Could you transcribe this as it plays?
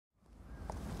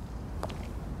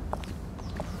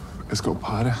Jeg skal opp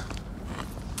her,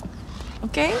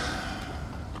 Ok.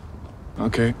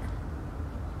 Ok.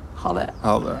 Ha det.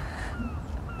 Ha det.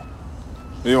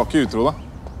 Vi var ikke utro, da.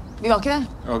 Vi var ikke det.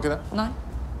 Vi var ikke det. Nei.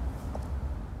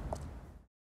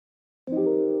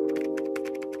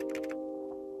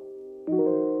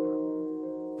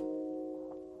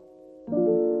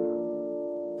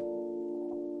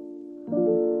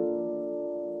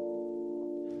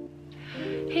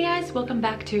 Hey guys, welcome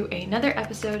back to another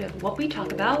episode of What We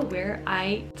Talk About, where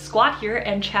I squat here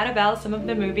and chat about some of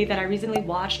the movie that I recently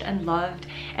watched and loved.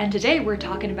 And today we're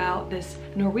talking about this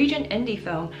Norwegian indie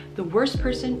film, The Worst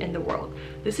Person in the World.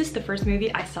 This is the first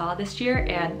movie I saw this year,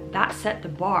 and that set the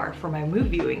bar for my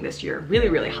movie viewing this year really,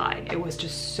 really high. It was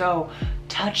just so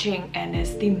touching and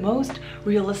is the most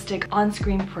realistic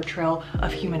on-screen portrayal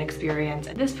of human experience.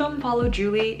 This film followed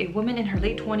Julie, a woman in her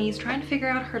late 20s trying to figure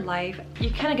out her life. You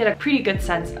kind of get a pretty good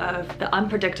sense of the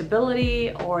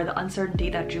unpredictability or the uncertainty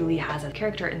that Julie has as a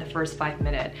character in the first 5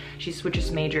 minutes. She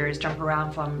switches majors, jumps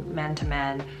around from man to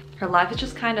man. Her life is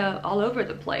just kind of all over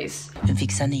the place. Hun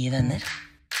fikk seg nye venner.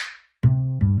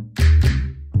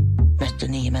 Møtte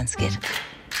nye mennesker.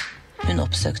 Hun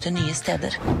oppsøkte nye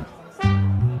steder.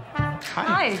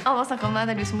 Hei. Alle har snakket om deg.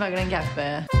 Det er du som lager den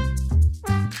gaupe.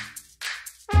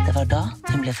 Det var da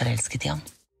hun ble forelsket i ham.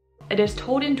 It is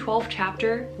told in 12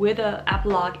 chapters with an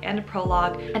epilogue and a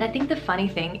prologue. And I think the funny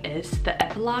thing is the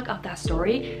epilogue of that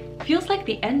story feels like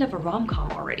the end of a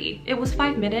rom-com already. It was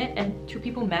 5 minutes and 2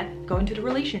 people met, go into the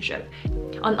relationship.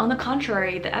 On the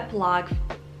contrary, the epilogue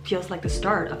feels like the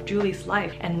start of Julie's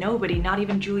life, and nobody, not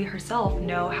even Julie herself,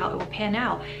 know how it will pan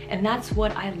out. And that's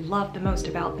what I love the most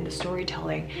about the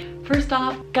storytelling. First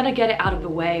off, gonna get it out of the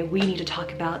way, we need to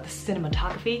talk about the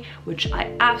cinematography, which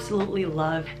I absolutely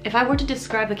love. If I were to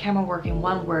describe the camera work in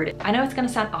one word, I know it's gonna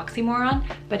sound oxymoron,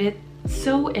 but it's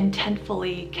so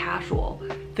intentfully casual.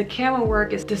 The camera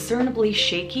work is discernibly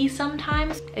shaky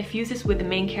sometimes. It fuses with the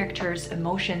main character's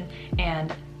emotion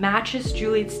and matches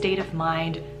Julie's state of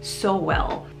mind so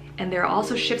well. And there are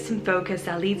also shifts in focus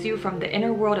that leads you from the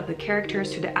inner world of the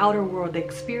characters to the outer world, the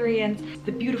experience,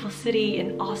 the beautiful city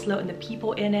in Oslo and the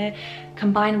people in it,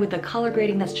 combined with the color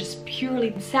grading that's just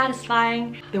purely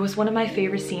satisfying. There was one of my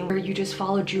favorite scenes where you just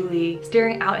follow Julie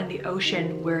staring out in the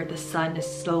ocean where the sun is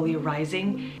slowly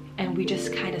rising, and we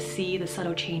just kind of see the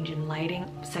subtle change in lighting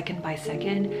second by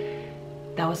second.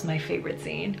 That was my favorite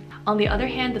scene. On the other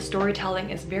hand, the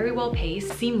storytelling is very well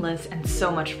paced, seamless, and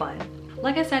so much fun.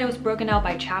 Like I said, it was broken out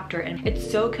by chapter and it's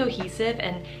so cohesive,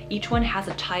 and each one has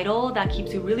a title that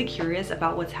keeps you really curious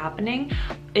about what's happening.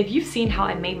 If you've seen how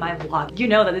I made my vlog, you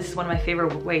know that this is one of my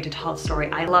favorite ways to tell a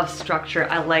story. I love structure,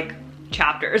 I like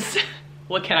chapters.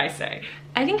 What can I say?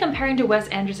 I think comparing to Wes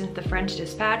Anderson's The French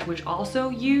Dispatch, which also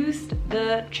used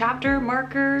the chapter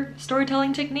marker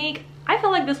storytelling technique, I feel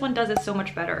like this one does it so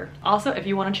much better. Also, if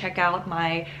you want to check out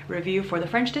my review for The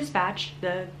French Dispatch,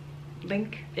 the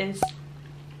link is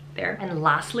there. And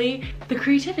lastly, the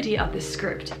creativity of this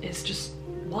script is just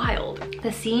wild.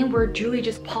 The scene where Julie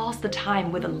just paused the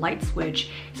time with a light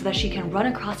switch so that she can run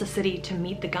across the city to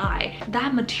meet the guy.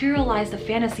 That materialized a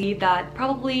fantasy that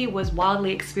probably was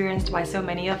wildly experienced by so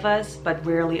many of us, but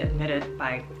rarely admitted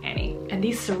by any. And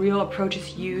these surreal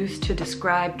approaches used to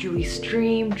describe Julie's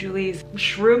dream, Julie's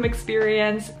shroom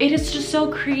experience, it is just so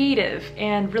creative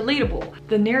and relatable.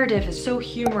 The narrative is so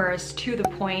humorous, to the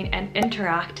point, and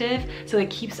interactive, so it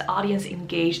keeps the audience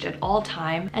engaged at all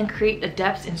time and create a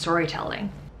depth in storytelling.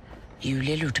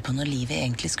 Julie lurte på når livet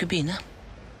egentlig skulle begynne.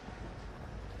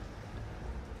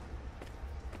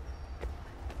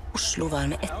 Oslo var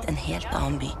med ett en helt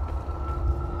annen by.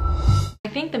 I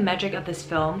think the magic of this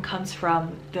film comes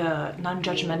from the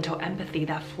non-judgmental empathy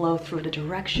that flows through the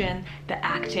direction, the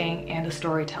acting, and the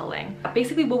storytelling.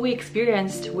 Basically, what we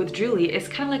experienced with Julie is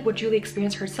kind of like what Julie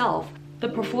experienced herself. The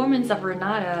performance of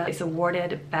Renata is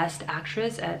awarded Best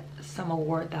Actress at some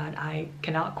award that I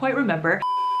cannot quite remember.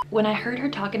 When I heard her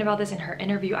talking about this in her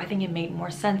interview, I think it made more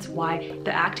sense why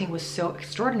the acting was so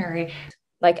extraordinary.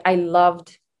 Like, I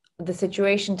loved the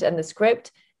situations and the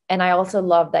script, and I also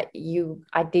loved that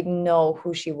I didn't know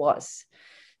who she was.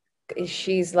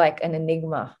 She's like an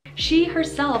enigma. She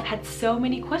herself had so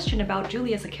many questions about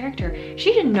Julie as a character.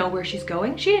 She didn't know where she's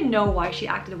going. She didn't know why she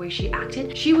acted the way she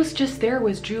acted. She was just there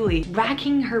with Julie,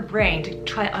 racking her brain to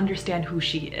try to understand who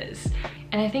she is.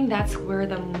 And I think that's where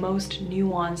the most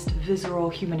nuanced, visceral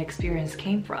human experience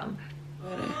came from.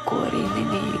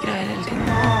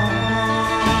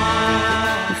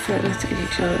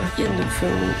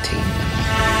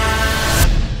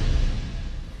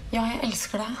 Ja, jeg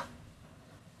elsker deg.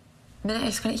 Men jeg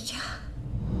elsker deg ikke.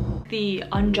 the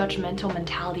unjudgmental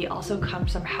mentality also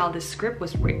comes from how the script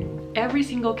was written. Every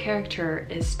single character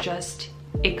is just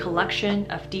a collection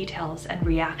of details and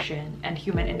reaction and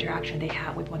human interaction they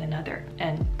have with one another,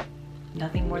 and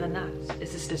nothing more than that.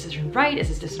 Is this decision right? Is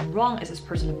this decision wrong? Is this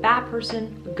person a bad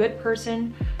person, a good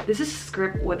person? This is a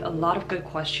script with a lot of good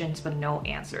questions but no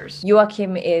answers.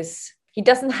 Joachim he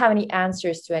doesn't have any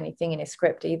answers to anything in his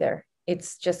script either.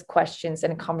 It's just questions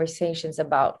and conversations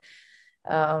about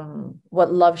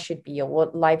what love should be or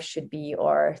what life should be,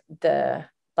 or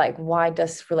why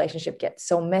does relationship get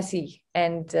so messy,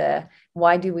 and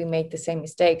why do we make the same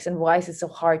mistakes, and why is it so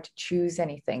hard to choose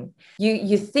anything?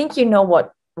 You think you know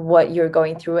what you're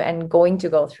going through and going to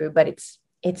go through, but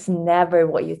it's never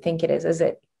what you think it is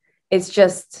it? It's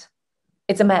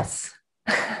a mess.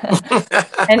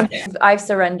 And I've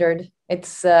surrendered.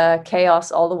 It's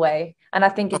chaos all the way, and I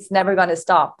think it's never going to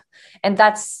stop. And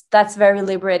that's very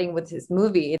liberating with this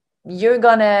movie. You're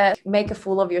gonna make a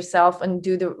fool of yourself and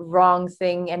do the wrong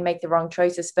thing and make the wrong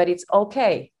choices, but it's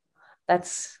okay.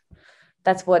 That's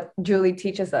what Julie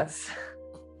teaches us.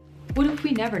 What if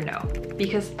we never know?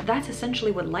 Because that's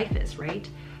essentially what life is, right?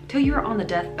 Till you're on the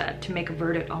deathbed to make a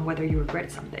verdict on whether you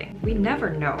regret something. We never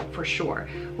know for sure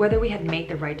whether we had made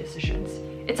the right decisions.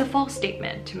 It's a false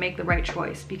statement to make the right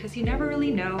choice because you never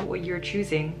really know what you're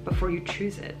choosing before you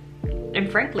choose it. And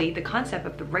frankly, the concept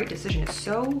of the right decision is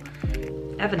so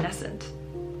evanescent.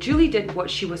 Julie did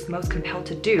what she was most compelled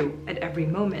to do at every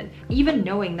moment, even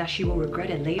knowing that she will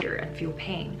regret it later and feel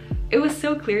pain. It was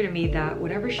so clear to me that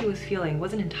whatever she was feeling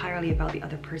wasn't entirely about the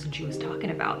other person she was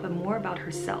talking about, but more about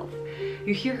herself.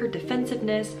 You hear her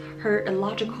defensiveness, her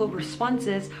illogical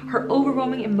responses, her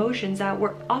overwhelming emotions that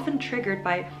were often triggered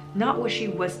by not what she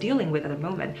was dealing with at the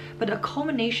moment, but a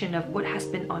culmination of what has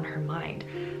been on her mind.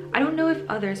 I don't know if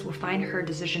others will find her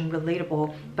decision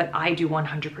relatable, but I do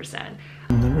 100%.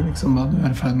 Skjønner du liksom hva du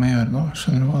i ferd med å gjøre nå?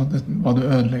 Skjønner du hva du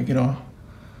ødelegger og...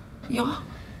 Ja,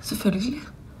 selvfølgelig.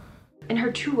 And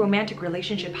her true romantic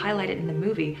relationship highlighted in the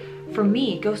movie, for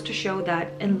me, goes to show that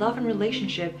in love and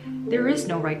relationship, there is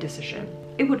no right decision.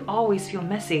 It would always feel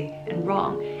messy and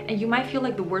wrong, and you might feel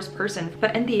like the worst person,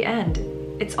 but in the end,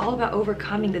 it's all about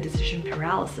overcoming the decision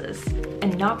paralysis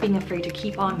and not being afraid to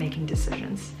keep on making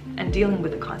decisions and dealing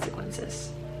with the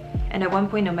consequences. And at one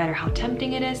point, no matter how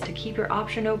tempting it is to keep your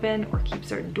option open or keep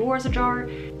certain doors ajar,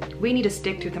 we need to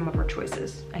stick to some of our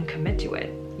choices and commit to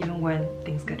it, even when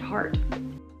things get hard.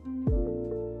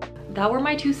 That were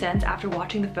my 2 cents after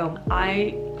watching the film.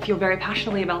 I feel very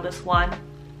passionately about this one.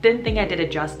 Didn't think I did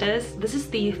it justice. This is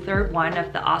the 3rd one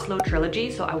of the Oslo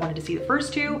trilogy, so I wanted to see the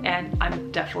first 2, and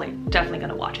I'm definitely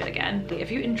gonna watch it again.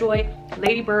 If you enjoy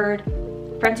Lady Bird,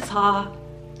 Frances Ha,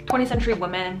 20th Century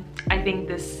Women, I think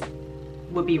this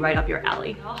would be right up your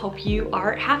alley. I hope you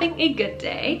are having a good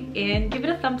day, and give it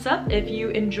a thumbs up if you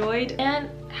enjoyed, and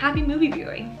happy movie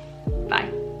viewing.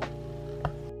 Bye.